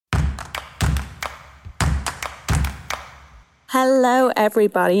Hello,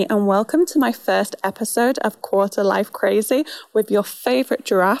 everybody, and welcome to my first episode of Quarter Life Crazy with your favorite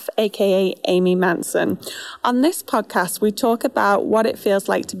giraffe, aka Amy Manson. On this podcast, we talk about what it feels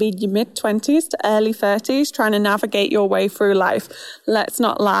like to be in your mid-20s to early 30s, trying to navigate your way through life. Let's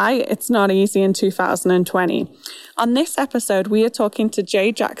not lie, it's not easy in 2020. On this episode, we are talking to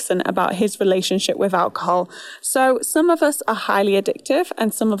Jay Jackson about his relationship with alcohol. So some of us are highly addictive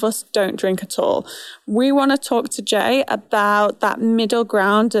and some of us don't drink at all. We want to talk to Jay about that middle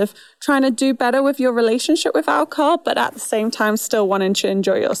ground of trying to do better with your relationship with alcohol, but at the same time still wanting to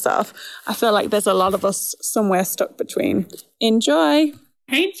enjoy yourself. I feel like there's a lot of us somewhere stuck between. Enjoy.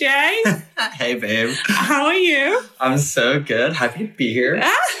 Hey, Jay. Hey, babe. How are you? I'm so good. Happy to be here.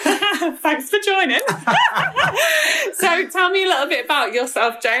 Thanks for joining. So tell me a little bit about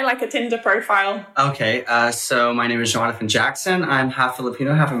yourself, Jay, like a Tinder profile. Okay, so my name is Jonathan Jackson. I'm half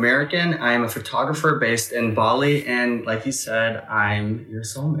Filipino, half American. I'm a photographer based in Bali. And like you said, I'm your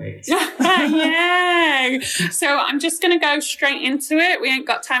soulmate. Yay! So I'm just going to go straight into it. We ain't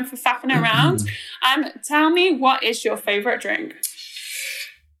got time for faffing around. Tell me, what is your favorite drink?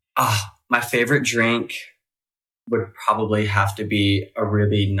 My favorite drink would probably have to be a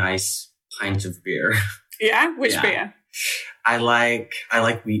really nice pint of beer. Yeah? Which beer? I like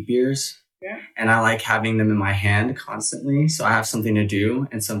wheat beers. Yeah. And I like having them in my hand constantly. So I have something to do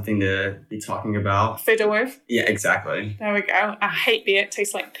and something to be talking about. Fiddle with? Yeah, exactly. There we go. I hate beer. It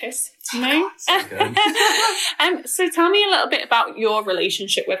tastes like piss to me. So good. So tell me a little bit about your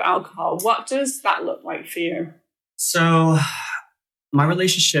relationship with alcohol. What does that look like for you? So my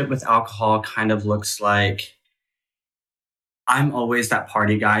relationship with alcohol kind of looks like I'm always that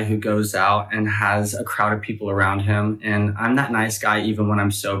party guy who goes out and has a crowd of people around him. And I'm that nice guy even when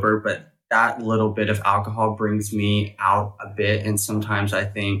I'm sober, but that little bit of alcohol brings me out a bit. And sometimes I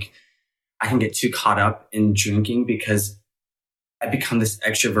think I can get too caught up in drinking because I become this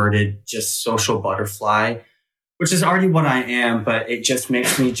extroverted, just social butterfly, which is already what I am, but it just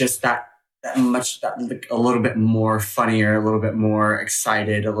makes me just that a little bit more funnier, a little bit more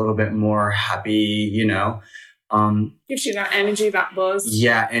excited, a little bit more happy, you know. Gives you that energy, that buzz.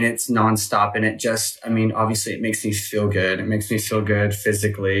 Yeah, and it's nonstop. And it just, obviously it makes me feel good. It makes me feel good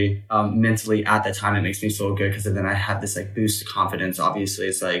physically, mentally at the time. It makes me feel good because then I have this like boost of confidence. Obviously,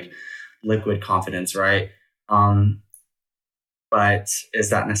 it's like liquid confidence, right? But is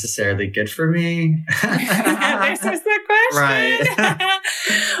that necessarily good for me? This is the question. Right.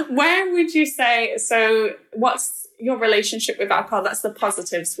 Where would you say, so what's your relationship with alcohol? That's the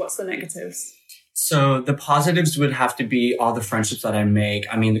positives. What's the negatives? So the positives would have to be all the friendships that I make.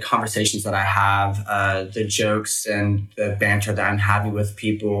 The conversations that I have, the jokes and the banter that I'm having with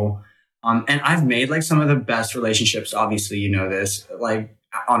people. And I've made like some of the best relationships. Obviously, you know this, like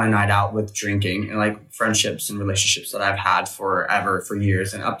on a night out with drinking, and like friendships and relationships that I've had forever, for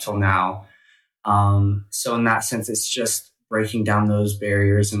years and up till now. So in that sense, it's just breaking down those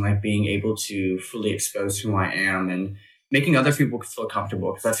barriers and like being able to fully expose who I am and making other people feel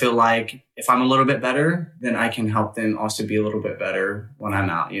comfortable. Because I feel like if I'm a little bit better, then I can help them also be a little bit better when I'm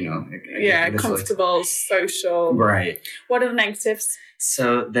out, you know. Comfortable, like, social. Right. What are the negatives?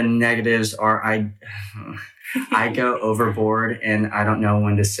 So the negatives are I go overboard and I don't know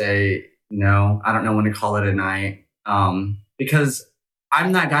when to say no. I don't know when to call it a night. Because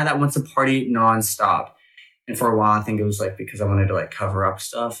I'm that guy that wants to party nonstop. And for a while, I think it was like because I wanted to like cover up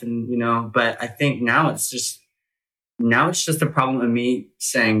stuff and, you know, but I think now it's just a problem of me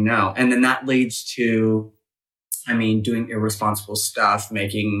saying no. And then that leads to, doing irresponsible stuff,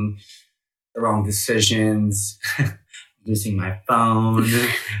 making the wrong decisions, losing my phone.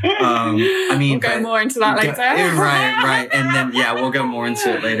 We'll go more into that later. Right. And then, we'll go more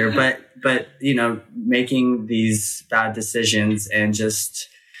into it later. But, you know, making these bad decisions and just,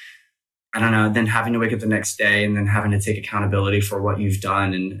 I don't know, then having to wake up the next day and then having to take accountability for what you've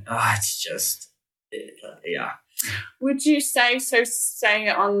done. And it's just, yeah. Would you say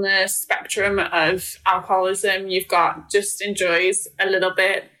on the spectrum of alcoholism, you've got just enjoys a little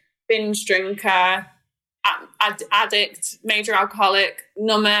bit, binge drinker, addict, major alcoholic,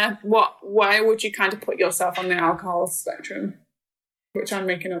 number? Where would you kind of put yourself on the alcohol spectrum? Which I'm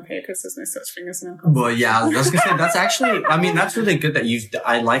making up here because there's no such thing as an alcohol. Well, yeah, I was going to say, that's actually, that's really good that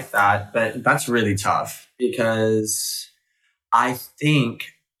I like that, but that's really tough because I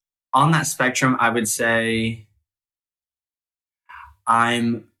think on that spectrum, I would say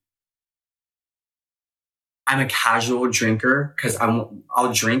I'm a casual drinker because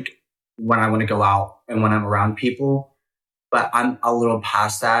I'll drink when I want to go out and when I'm around people, but I'm a little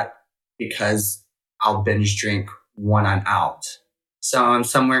past that because I'll binge drink when I'm out. So I'm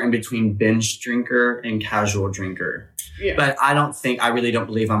somewhere in between binge drinker and casual drinker. Yeah. But I really don't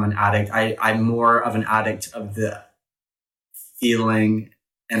believe I'm an addict. I'm more of an addict of the feeling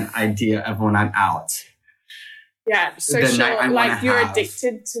and idea of when I'm out. Yeah, so sure, like you're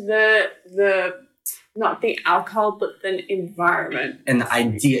addicted to the not the alcohol, but the environment. And the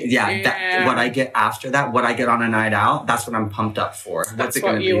idea, that what I get after that, what I get on a night out, that's what I'm pumped up for. What's it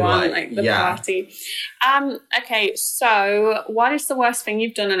going to be like the party. Okay, so what is the worst thing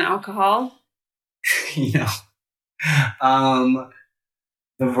you've done in alcohol? The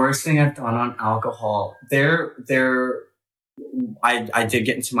worst thing I've done on alcohol, I did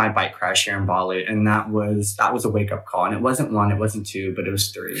get into my bike crash here in Bali, and that was a wake up call, and it wasn't 1, it wasn't 2, but it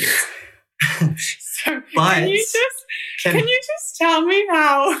was 3. So can you just tell me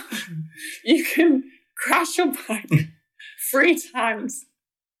how you can crash your bike 3 times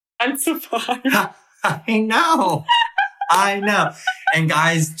and survive? I know. And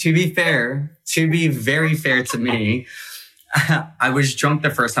guys, to be very fair to me, I was drunk the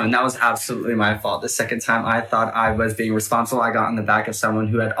first time, and that was absolutely my fault. The second time, I thought I was being responsible. I got in the back of someone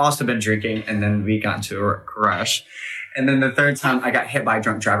who had also been drinking, and then we got into a crash. And then the third time, I got hit by a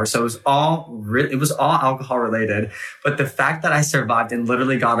drunk driver. So it was all alcohol related. But the fact that I survived and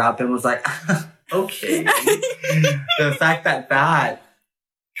literally got up and was like, okay. The fact that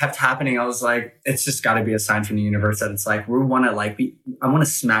kept happening, I was like, it's just got to be a sign from the universe that it's like, I want to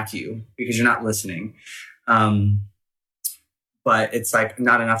smack you because you're not listening. But it's like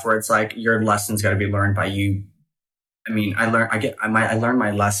not enough where it's like your lessons got to be learned by you. I mean, I learned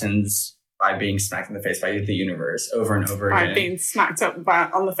my lessons by being smacked in the face by the universe over and over again. By being smacked up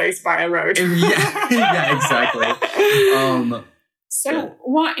on the face by a road. yeah, exactly. So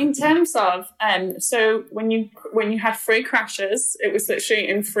what in terms of so when you had 3 crashes, it was literally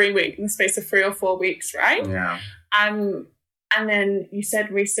in the space of 3 or 4 weeks, right? Yeah. And then you said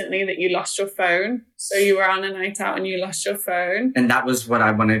recently that you lost your phone. So you were on a night out and you lost your phone. And that was what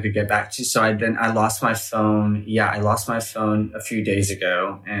I wanted to get back to. So I lost my phone. Yeah, I lost my phone a few days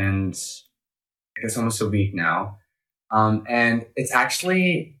ago, and I guess almost a week now. And it's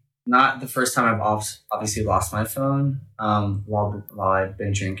actually not the first time I've obviously lost my phone while I've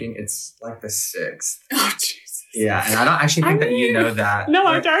been drinking. It's like the 6th. Oh, Jesus. Yeah, and I don't actually think that you know that. No,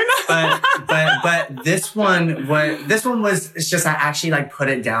 I don't. but this one was, it's just I actually like put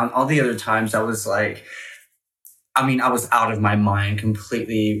it down. All the other times I was like, I was out of my mind,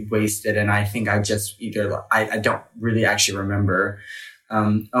 completely wasted, and I think I just I don't really actually remember.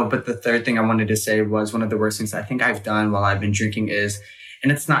 But the third thing I wanted to say was one of the worst things I think I've done while I've been drinking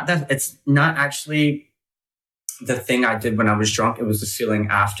and it's not actually the thing I did when I was drunk. It was the feeling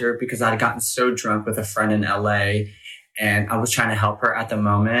after, because I'd gotten so drunk with a friend in LA and I was trying to help her at the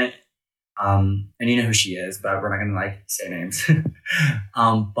moment. And you know who she is, but we're not going to say names.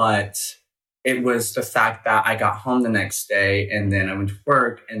 But it was the fact that I got home the next day and then I went to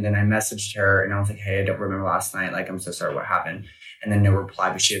work and then I messaged her and I was like, hey, I don't remember last night. I'm so sorry, what happened? And then no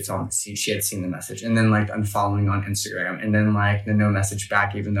reply, but she had seen the message, and then unfollowing on Instagram, and then the no message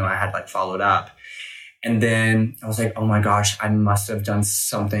back, even though I had followed up. And then I was like, oh my gosh, I must have done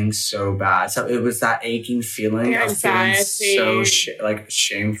something so bad. So it was that aching feeling of feeling so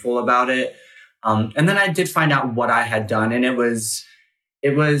shameful about it. And then I did find out what I had done, and it was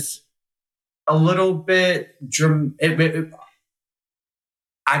a little bit,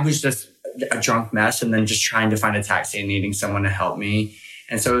 I was just a drunk mess and then just trying to find a taxi and needing someone to help me.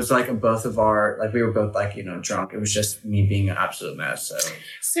 And so it was both of our, we were both drunk. It was just me being an absolute mess.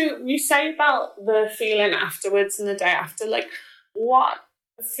 So you say about the feeling afterwards and the day after,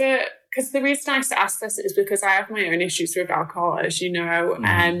 because the reason I ask this is because I have my own issues with alcohol, as you know.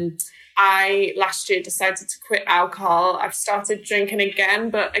 I last year decided to quit alcohol. I've started drinking again,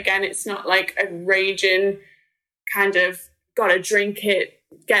 but again, it's not like a raging kind of gotta drink it,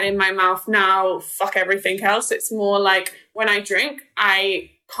 get in my mouth now, fuck everything else. It's more like when I drink,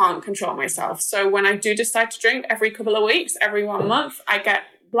 I can't control myself. So when I do decide to drink every couple of weeks, every 1 month, I get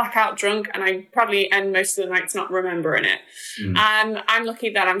blackout drunk and I probably end most of the nights not remembering it. I'm lucky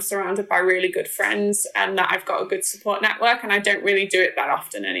that I'm surrounded by really good friends and that I've got a good support network, and I don't really do it that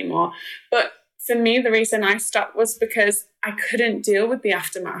often anymore. But for me, the reason I stopped was because I couldn't deal with the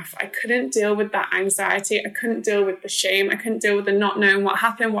aftermath. I couldn't deal with that anxiety. I couldn't deal with the shame. I couldn't deal with the not knowing what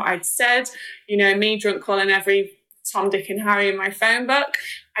happened, what I'd said. Me drunk calling every Tom, Dick and Harry in my phone book.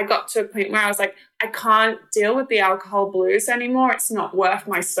 I got to a point where I was like, I can't deal with the alcohol blues anymore. It's not worth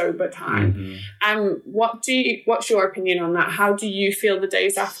my sober time. What's your opinion on that? How do you feel the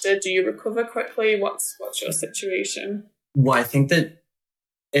days after? Do you recover quickly? What's your situation? Well, I think that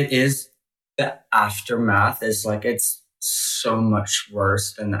it is, the aftermath is it's so much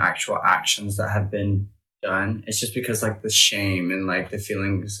worse than the actual actions that have been done. It's just because like the shame and like the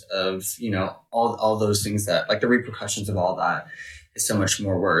feelings of, all those things that like the repercussions of all that is so much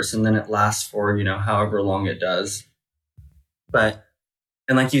more worse. And then it lasts for, however long it does. But,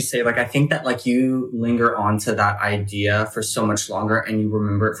 and like you say, like, I think that like you linger onto that idea for so much longer and you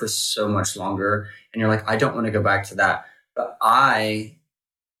remember it for so much longer. And you're like, I don't want to go back to that. But I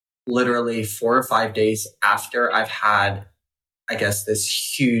literally 4 or 5 days after I've had, I guess, this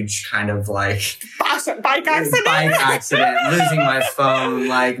huge kind of like bike accident, losing my phone,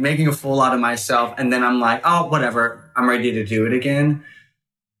 like making a fool out of myself. And then I'm like, oh, whatever. I'm ready to do it again.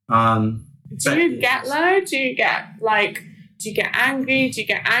 Do you get low? Do you get angry? Do you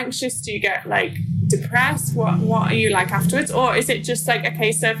get anxious? Do you get like depressed? What are you like afterwards? Or is it just like a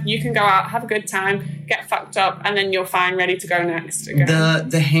case of you can go out, have a good time, get fucked up, and then you're fine, ready to go next again?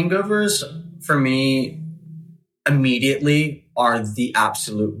 The hangovers for me immediately are the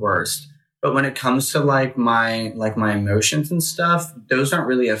absolute worst. But when it comes to like my emotions and stuff, those aren't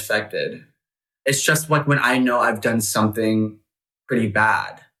really affected. It's just like when I know I've done something pretty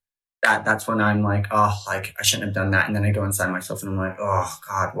bad, that's when I'm like, oh, like I shouldn't have done that. And then I go inside myself and I'm like, oh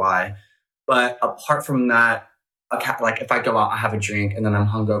God, why? But apart from that, like if I go out, I have a drink and then I'm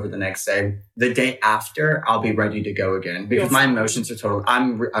hungover the next day. The day after, I'll be ready to go again because my emotions are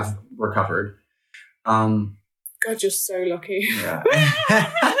I've recovered. God, you're so lucky. Yeah.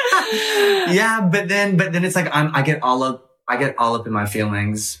 Yeah, but then it's like I get all up in my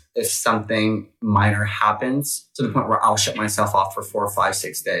feelings if something minor happens to the point where I'll shut myself off for 4, 5,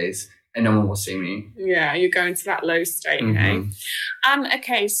 6 days and no one will see me. Yeah, you go into that low state, Mm-hmm.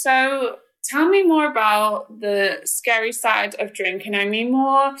 Okay, so tell me more about the scary side of drinking. I mean,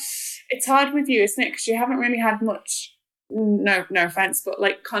 it's hard with you, isn't it? Because you haven't really had much, no offense, but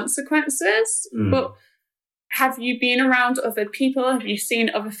like consequences. But have you been around other people? Have you seen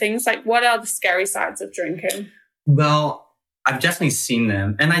other things? Like, what are the scary sides of drinking? Well, I've definitely seen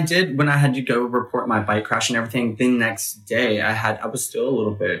them. And I did, when I had to go report my bike crash and everything, the next day I was still a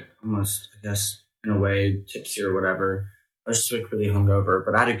little bit, almost, I guess, in a way, tipsy or whatever. I was just like really hungover,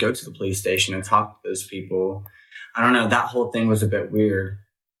 but I had to go to the police station and talk to those people. I don't know, that whole thing was a bit weird.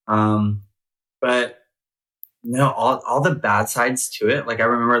 But no, all the bad sides to it. Like I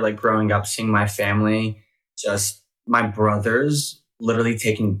remember like growing up, seeing my family, just my brothers literally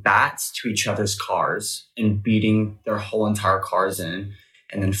taking bats to each other's cars and beating their whole entire cars in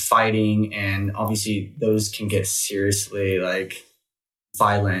and then fighting. And obviously those can get seriously like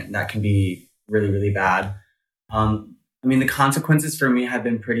violent. That can be really, really bad. I mean, the consequences for me have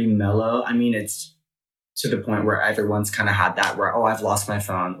been pretty mellow. I mean, it's to the point where everyone's kind of had that where, oh, I've lost my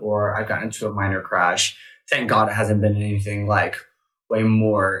phone or I've gotten into a minor crash. Thank God it hasn't been anything like way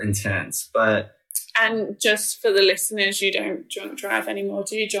more intense. And just for the listeners, you don't drunk drive anymore,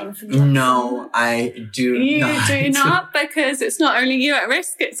 do you, Jonathan? No, I do not. You do not, because it's not only you at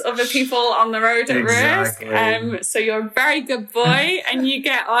risk, it's other people on the road at risk. So you're a very good boy and you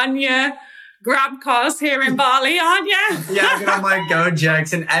get on your grab cars here in Bali, aren't you? Yeah, I get on my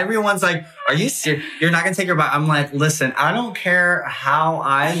Gojeks and everyone's like, are you serious? You're not going to take your bike? I'm like, listen, I don't care how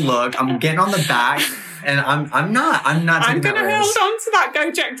I look. I'm getting on the back. And I'm not taking that risk. I'm going to hold on to that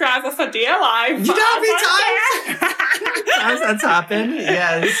Gojek driver for dear life. You know how many times that's happened?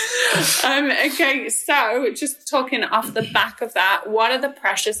 Yes. Okay, so just talking off the back of that, what are the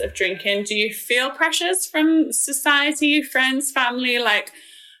pressures of drinking? Do you feel pressures from society, friends, family? Like,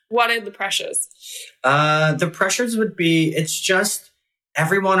 what are the pressures? The pressures would be, it's just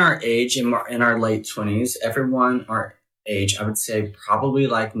everyone our age, in our late 20s, everyone our age, I would say probably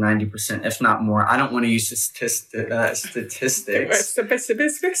like 90%, if not more. I don't want to use statistics.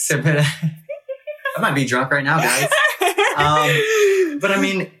 I might be drunk right now, guys. But I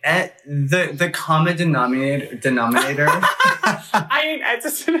mean, the common denominator. I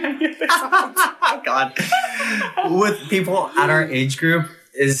just God, with people at our age group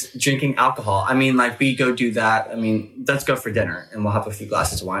is drinking alcohol. I mean, like we go do that. I mean, let's go for dinner and we'll have a few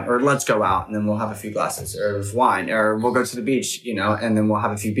glasses of wine, or let's go out and then we'll have a few glasses of wine, or we'll go to the beach, and then we'll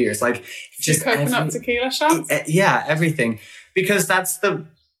have a few beers. Like just coconut tequila shots. Yeah, everything, because that's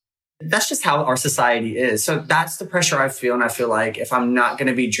just how our society is. So that's the pressure I feel. And I feel like if I'm not going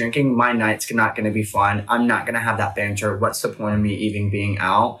to be drinking, my night's not going to be fun. I'm not going to have that banter. What's the point of me even being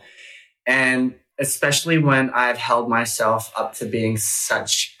out? And especially when I've held myself up to being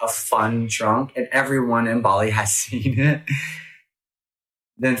such a fun drunk and everyone in Bali has seen it,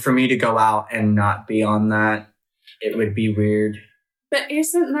 then for me to go out and not be on that, it would be weird. But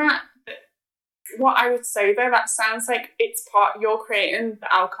isn't that what I would say though? That sounds like you're creating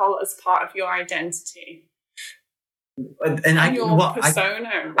the alcohol as part of your identity. And your persona,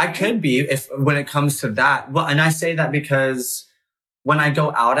 right? I could be when it comes to that. Well, and I say that because when I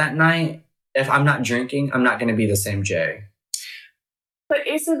go out at night, if I'm not drinking, I'm not going to be the same Jay. But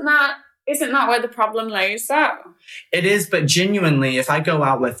isn't that where the problem lays though? It is, but genuinely, if I go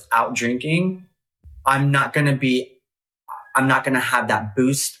out without drinking, I'm not going to have that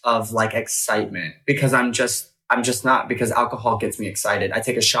boost of like excitement because I'm just not, because alcohol gets me excited. I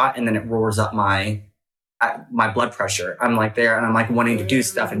take a shot and then it roars up my blood pressure. I'm like there and I'm like wanting to do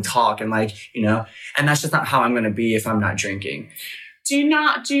stuff and talk and like, and that's just not how I'm going to be if I'm not drinking. Do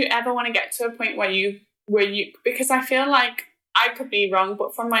you ever want to get to a point where you, because I feel like I could be wrong,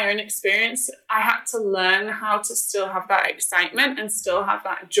 but from my own experience, I had to learn how to still have that excitement and still have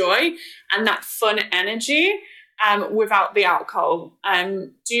that joy and that fun energy without the alcohol.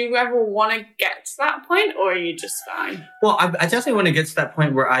 Do you ever want to get to that point, or are you just fine? Well, I definitely want to get to that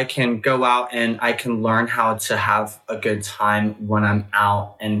point where I can go out and I can learn how to have a good time when I'm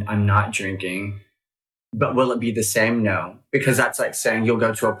out and I'm not drinking. But will it be the same? No, because that's like saying you'll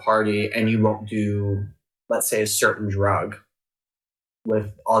go to a party and you won't do, let's say, a certain drug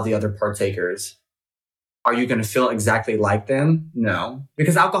with all the other partakers. Are you going to feel exactly like them? No,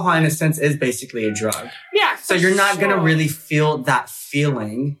 because alcohol in a sense is basically a drug. Yeah. So you're not going to really feel that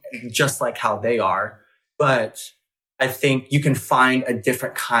feeling just like how they are. But I think you can find a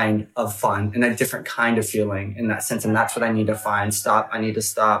different kind of fun and a different kind of feeling in that sense. And that's what I need to find. I need to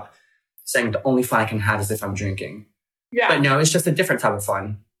stop saying the only fun I can have is if I'm drinking. Yeah. But no, it's just a different type of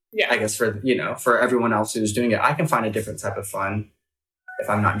fun. Yeah. I guess for everyone else who's doing it, I can find a different type of fun if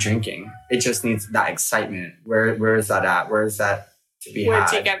I'm not drinking. It just needs that excitement. Where is that at? Where is that to be had? Where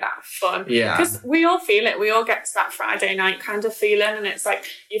do you get that fun? Yeah. Because we all feel it. We all get to that Friday night kind of feeling, and it's like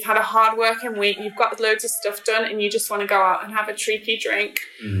you've had a hard working week, you've got loads of stuff done, and you just want to go out and have a treaty drink.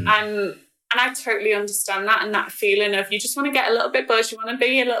 And I totally understand that, and that feeling of you just want to get a little bit buzzed, you want to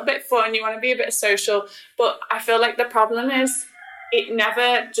be a little bit fun, you want to be a bit social. But I feel like the problem is it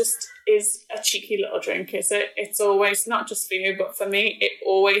never just is a cheeky little drink, is it? It's always, not just for you, but for me, it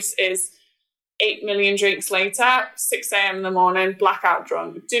always is 8 million drinks later, 6 a.m. in the morning, blackout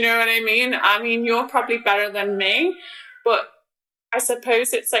drunk. Do you know what I mean? I mean, you're probably better than me, but I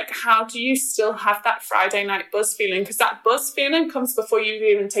suppose it's like, how do you still have that Friday night buzz feeling? Because that buzz feeling comes before you've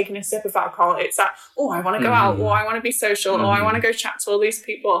even taken a sip of alcohol. It's that, oh, I want to go out, or I want to be social, or I want to go chat to all these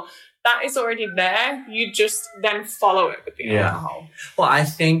people. That is already there. You just then follow it with the alcohol. Well, I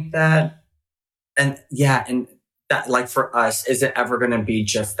think that, and that, like for us, is it ever going to be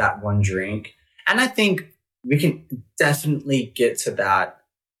just that one drink? And I think we can definitely get to that.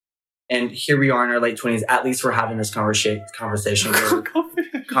 And here we are in our late 20s. At least we're having this conversation. Conversation.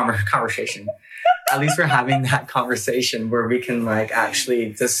 At least we're having that conversation where we can like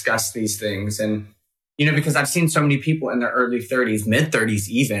actually discuss these things. And, because I've seen so many people in their early 30s, mid 30s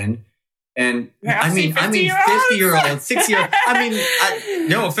even. And yeah, I mean, 50-year-old, 60-year-old. I mean,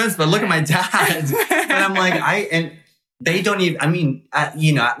 no offense, but look at my dad. And I'm like, and they don't even, at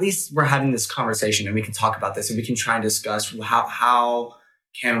least we're having this conversation and we can talk about this and we can try and discuss how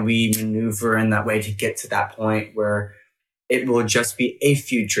can we maneuver in that way to get to that point where it will just be a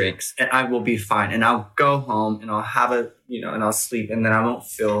few drinks and I will be fine. And I'll go home and I'll have and I'll sleep and then I won't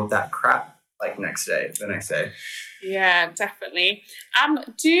feel that crap like the next day. Yeah, definitely. I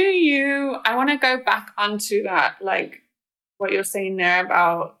want to go back onto that, like what you're saying there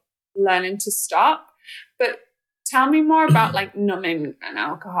about learning to stop, but tell me more about like numbing and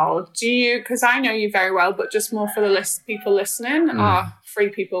alcohol. Because I know you very well, but just more for the people listening, or 3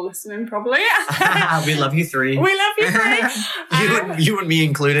 people listening probably. We love you 3. We love you 3. you and me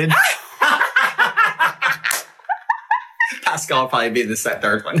included. Pascal will probably be the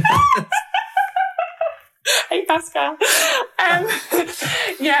third one. Hey, Pascal. I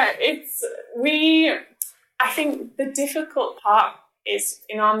think the difficult part is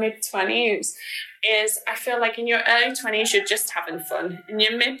in our mid-20s is I feel like in your early 20s, you're just having fun. In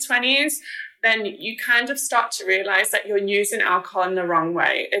your mid-20s, then you kind of start to realize that you're using alcohol in the wrong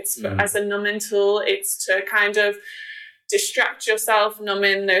way. It's as a numbing tool. It's to kind of distract yourself,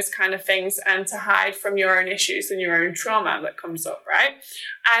 numbing those kind of things, and to hide from your own issues and your own trauma that comes up, right?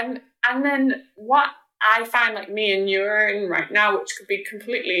 And then what I find like me and you are in right now, which could be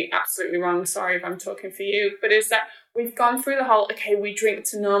completely, absolutely wrong, sorry if I'm talking for you, but is that we've gone through the whole, okay, we drink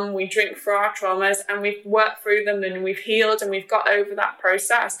to numb, we drink for our traumas, and we've worked through them and we've healed and we've got over that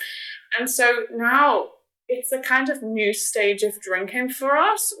process. And so now it's a kind of new stage of drinking for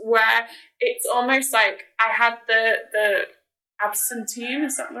us where it's almost like I had the absentine,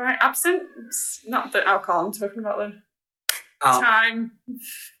 is that the right? Absent? Not the alcohol, I'm talking about the time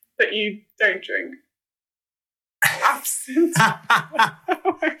that you don't drink. absent.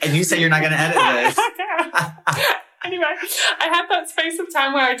 And you say you're not going to edit this. Anyway, I had that space of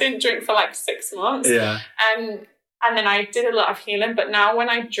time where I didn't drink for like 6 months. Yeah. And then I did a lot of healing. But now when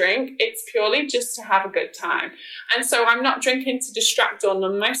I drink, it's purely just to have a good time. And so I'm not drinking to distract or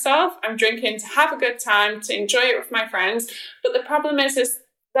numb myself. I'm drinking to have a good time, to enjoy it with my friends. But the problem is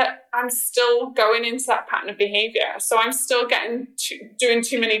that I'm still going into that pattern of behavior. So I'm still doing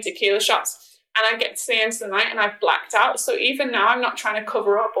too many tequila shots. And I get to the end of the night and I've blacked out. So even now, I'm not trying to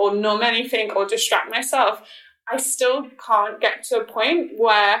cover up or numb anything or distract myself. I still can't get to a point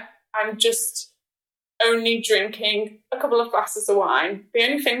where I'm just only drinking a couple of glasses of wine. The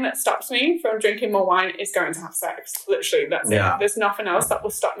only thing that stops me from drinking more wine is going to have sex. Literally, that's it. There's nothing else that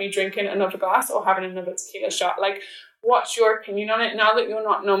will stop me drinking another glass or having another tequila shot. Like, what's your opinion on it now that you're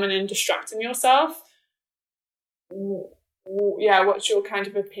not numbing and distracting yourself? Yeah, what's your kind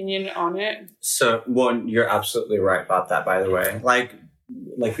of opinion on it? So, one, you're absolutely right about that, by the way.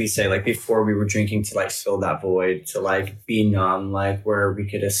 Like we say, like before we were drinking to like fill that void, to like be numb, like where we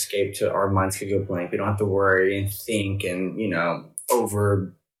could escape, to our minds could go blank. We don't have to worry and think and,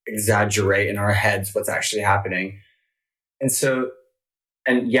 over exaggerate in our heads what's actually happening. And so,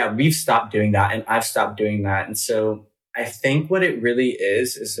 and yeah, we've stopped doing that and I've stopped doing that. And so I think what it really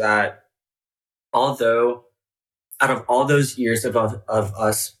is that although out of all those years of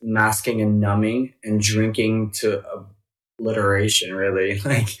us masking and numbing and drinking to alliteration, really,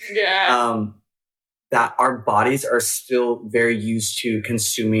 that our bodies are still very used to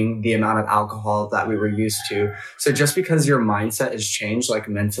consuming the amount of alcohol that we were used to. So just because your mindset has changed, like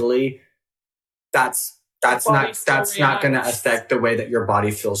mentally, that's not going to affect the way that your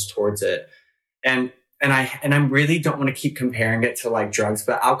body feels towards it. And I really don't want to keep comparing it to like drugs,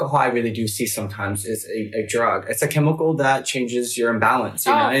 but alcohol I really do see sometimes is a drug. It's a chemical that changes your imbalance.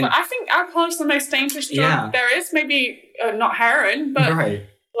 You know? And I think alcohol is the most dangerous drug there is. Maybe not heroin, but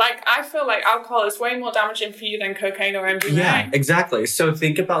like I feel like alcohol is way more damaging for you than cocaine or MDMA. Yeah, exactly. So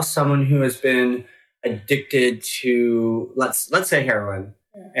think about someone who has been addicted to let's say heroin,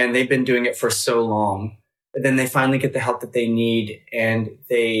 and they've been doing it for so long. But then they finally get the help that they need and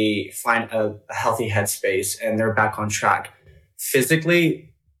they find a healthy headspace and they're back on track.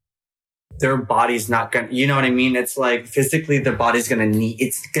 Physically, their body's not going to, you know what I mean? It's like physically their body's going to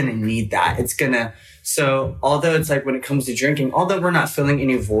need that. So although it's like when it comes to drinking, although we're not filling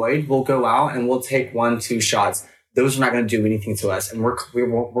any void, we'll go out and we'll take 1-2 shots. Those are not going to do anything to us. And we're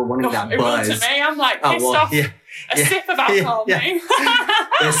wanting that buzz. To me, I'm like pissed off. A sip of alcohol, mate.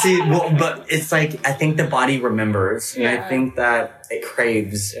 But it's like, I think the body remembers. And I think that it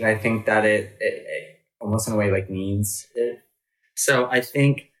craves. And I think that it almost in a way like needs it. So I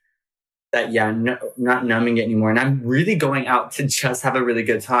think that, not numbing it anymore. And I'm really going out to just have a really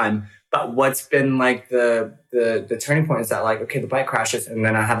good time. But what's been like the turning point is that like, okay, the bike crashes and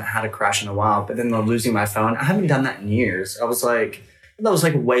then I haven't had a crash in a while, but then they're losing my phone. I haven't done that in years. That was like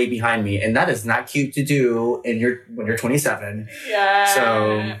way behind me. And that is not cute to do when you're 27. Yeah.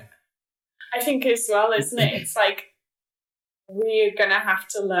 So I think as well, isn't it? It's like, we're going to have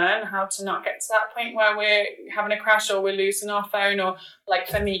to learn how to not get to that point where we're having a crash or we're losing our phone, or like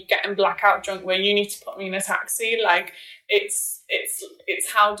for me, getting blackout drunk where you need to put me in a taxi. Like it's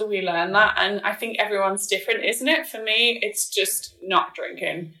how do we learn that? And I think everyone's different, isn't it? For me, it's just not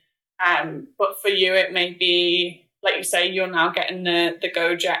drinking. But for you, it may be, like you say, you're now getting the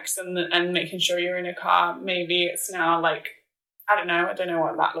Gojeks and making sure you're in a car. Maybe it's now like, I don't know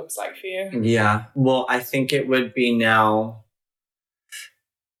what that looks like for you. Yeah. Well, I think it would be now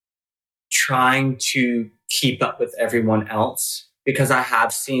trying to keep up with everyone else, because I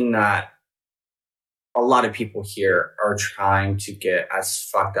have seen that a lot of people here are trying to get as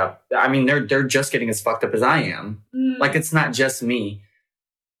fucked up. I mean, they're just getting as fucked up as I am. Like, it's not just me.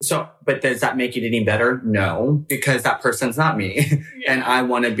 So, but does that make it any better? No, because that person's not me. And I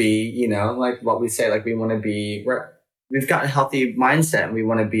want to be, like what we say, like we want to be, we've got a healthy mindset and we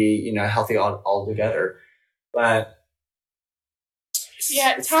want to be, healthy all together. But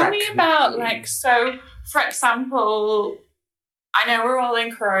tell me about like, so for example, I know we're all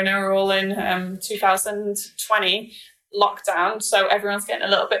in Corona, we're all in 2020 lockdown, so everyone's getting a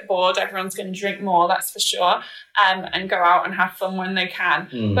little bit bored, everyone's going to drink more, that's for sure, and go out and have fun when they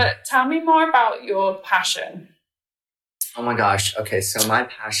can. But tell me more about your passion. Oh my gosh. Okay, so my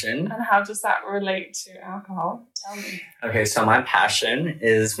passion. And how does that relate to alcohol? Tell me. Okay, so my passion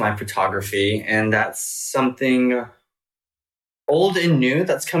is my photography, and that's something old and new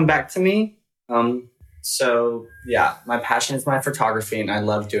that's come back to me. So yeah, my passion is my photography and I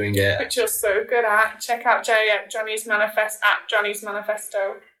love doing it. Which you're so good at. Check out Johnny's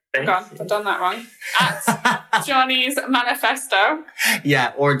Manifesto. God, I've done that wrong. At Johnny's Manifesto.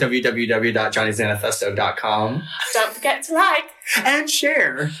 Yeah, or www.johnnysmanifesto.com. Don't forget to like. And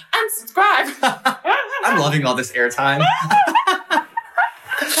share. And subscribe. I'm loving all this airtime. Look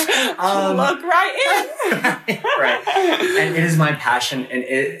right in. Right. And it is my passion, and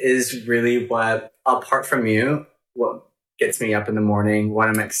it is really what, apart from you, what gets me up in the morning, what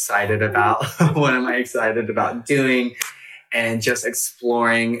I'm excited about, what am I excited about doing, and just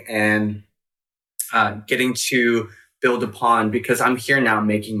exploring and getting to build upon, because I'm here now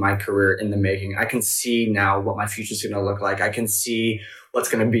making my career in the making. I can see now what my future is going to look like. I can see what's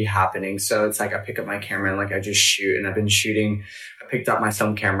going to be happening. So it's like I pick up my camera and like I just shoot, and I've been shooting. I picked up my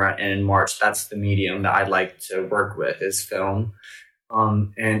film camera in March. That's the medium that I like to work with, is film.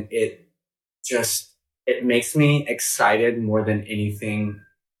 And it makes me excited more than anything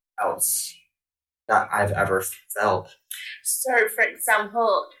else that I've ever felt. So, for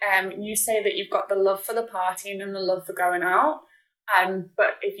example, you say that you've got the love for the partying and the love for going out.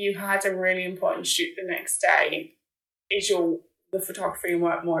 But if you had a really important shoot the next day, is the photography and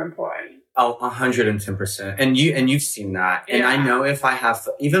work more important? Oh, 110%. And you've seen that. And I know if I have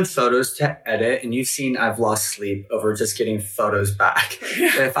even photos to edit, and you've seen I've lost sleep over just getting photos back.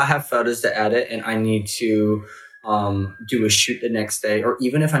 If I have photos to edit and I need to do a shoot the next day, or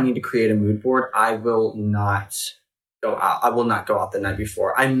even if I need to create a mood board, I will not go out. I will not go out the night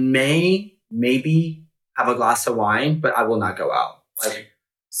before. I maybe have a glass of wine, but I will not go out.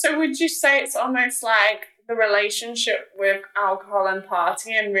 So would you say it's almost like the relationship with alcohol and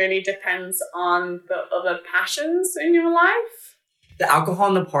partying really depends on the other passions in your life? The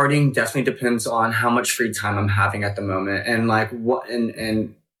alcohol and the partying definitely depends on how much free time I'm having at the moment, and like what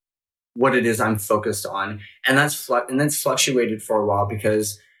it is I'm focused on. And that's fluctuated for a while,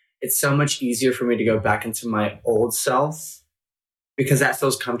 because it's so much easier for me to go back into my old self, because that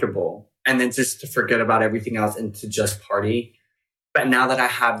feels comfortable, and then just to forget about everything else and to just party. But now that I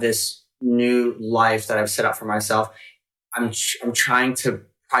have this new life that I've set up for myself, I'm trying to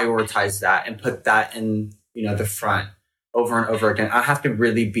prioritize that and put that in, the front over and over again. I have to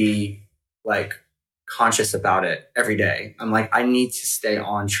really be like conscious about it every day. I'm like, I need to stay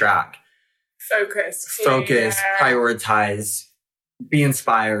on track. Focus, prioritize, be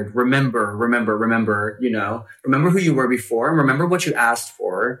inspired, remember, remember who you were before, and remember what you asked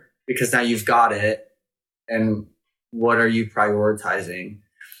for, because now you've got it. And what are you prioritizing?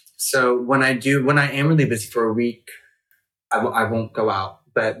 So when I am really busy for a week, I won't go out.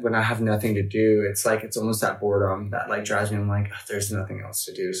 But when I have nothing to do, it's like, it's almost that boredom that like drives me. I'm like, there's nothing else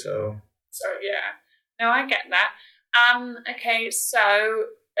to do. So yeah, no, I get that. Okay, so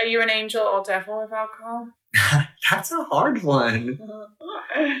are you an angel or devil with alcohol? That's a hard one.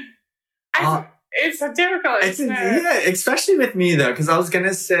 It's a difficult, yeah, especially with me though, because I was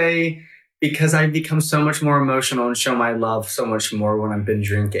gonna say, because I become so much more emotional and show my love so much more when I've been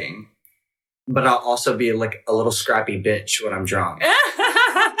drinking. But I'll also be like a little scrappy bitch when I'm drunk.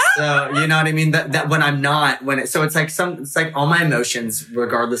 So, you know what I mean? That when I'm not, so it's like all my emotions,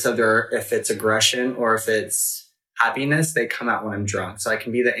 regardless of if it's aggression or if it's happiness, they come out when I'm drunk. So I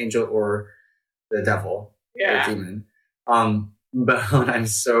can be the angel or the devil or demon. But when I'm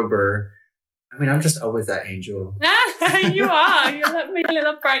sober, I mean, I'm just always that angel. You are. You're my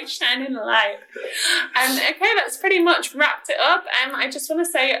little bright shining light. Okay, that's pretty much wrapped it up. I just want to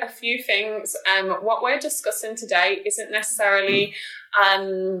say a few things. What we're discussing today isn't necessarily...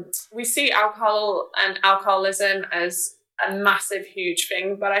 we see alcohol and alcoholism as a massive, huge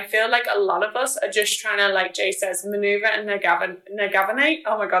thing, but I feel like a lot of us are just trying to, like Jay says, maneuver and navigate.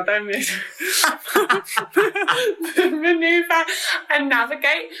 Oh my God, don't maneuver and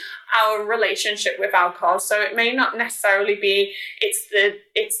navigate our relationship with alcohol. So it may not necessarily be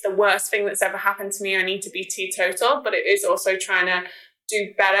it's the worst thing that's ever happened to me, I need to be teetotal, but it is also trying to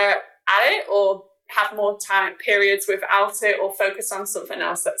do better at it, or have more time periods without it, or focus on something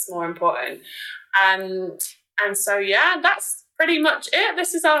else that's more important. And so, yeah, that's pretty much it.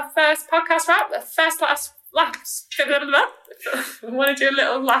 This is our first podcast wrap. The last. I want to do a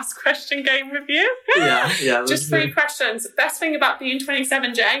little last question game with you. Yeah. Just 3 questions. Best thing about being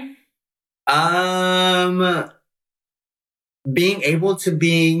 27, Jay? Being able to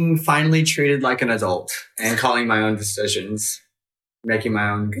being finally treated like an adult and calling my own decisions, making my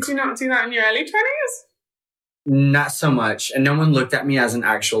own. Could you not do that in your early 20s? Not so much. And no one looked at me as an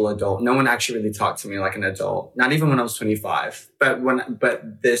actual adult. No one actually really talked to me like an adult. Not even when I was 25. But when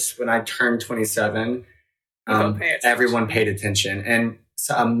I turned 27, everyone paid attention. And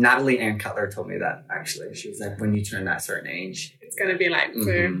so, Natalie Ann Cutler told me that, actually. She was like, when you turn that certain age, it's going to be like,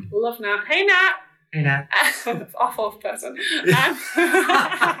 love Nat. Hey, Nat. Hey, Nat. Our fourth person.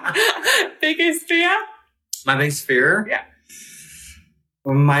 Biggest fear? My biggest fear? Yeah.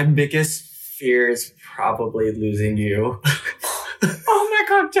 My biggest fear is probably losing you. Oh my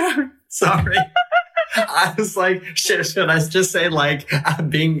God, Joe. Sorry. I was like, should I just say like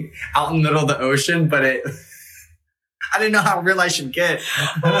being out in the middle of the ocean? But I didn't know how real I should get.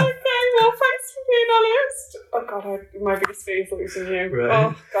 Okay, well, thanks for being honest. Oh God, my biggest fear is losing you. Right.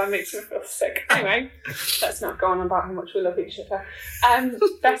 Oh God, it makes me feel sick. Anyway, let's not go on about how much we love each other.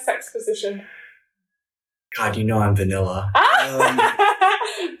 Best sex position. God, you know I'm vanilla.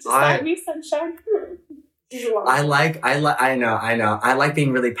 Just like me, sunshine. I know. I like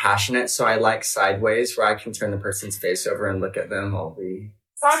being really passionate, so I like sideways, where I can turn the person's face over and look at them while we...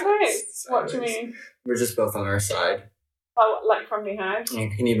 Sideways? What do you mean? We're just both on our side. Oh, like from behind? You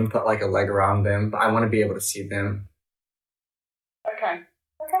can even put like a leg around them, but I want to be able to see them. Okay,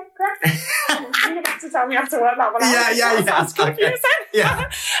 great. You're going to have to tell me how to work that one out. Yeah. Sounds confusing. Yeah.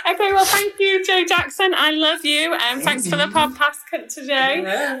 Okay, well, thank you, Joe Jackson. I love you. Thanks for the podcast today.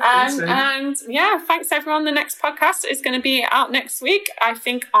 And thanks everyone. The next podcast is going to be out next week, I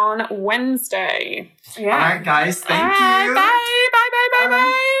think on Wednesday. Yeah. All right, guys. Thank you. Bye.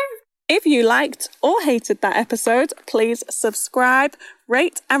 If you liked or hated that episode, please subscribe,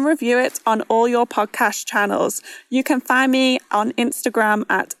 rate and review it on all your podcast channels. You can find me on Instagram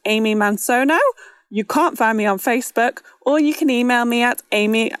at Amy Mansono. You can't find me on Facebook, or you can email me at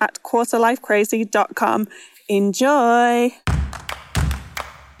amy@quarterlifecrazy.com. Enjoy!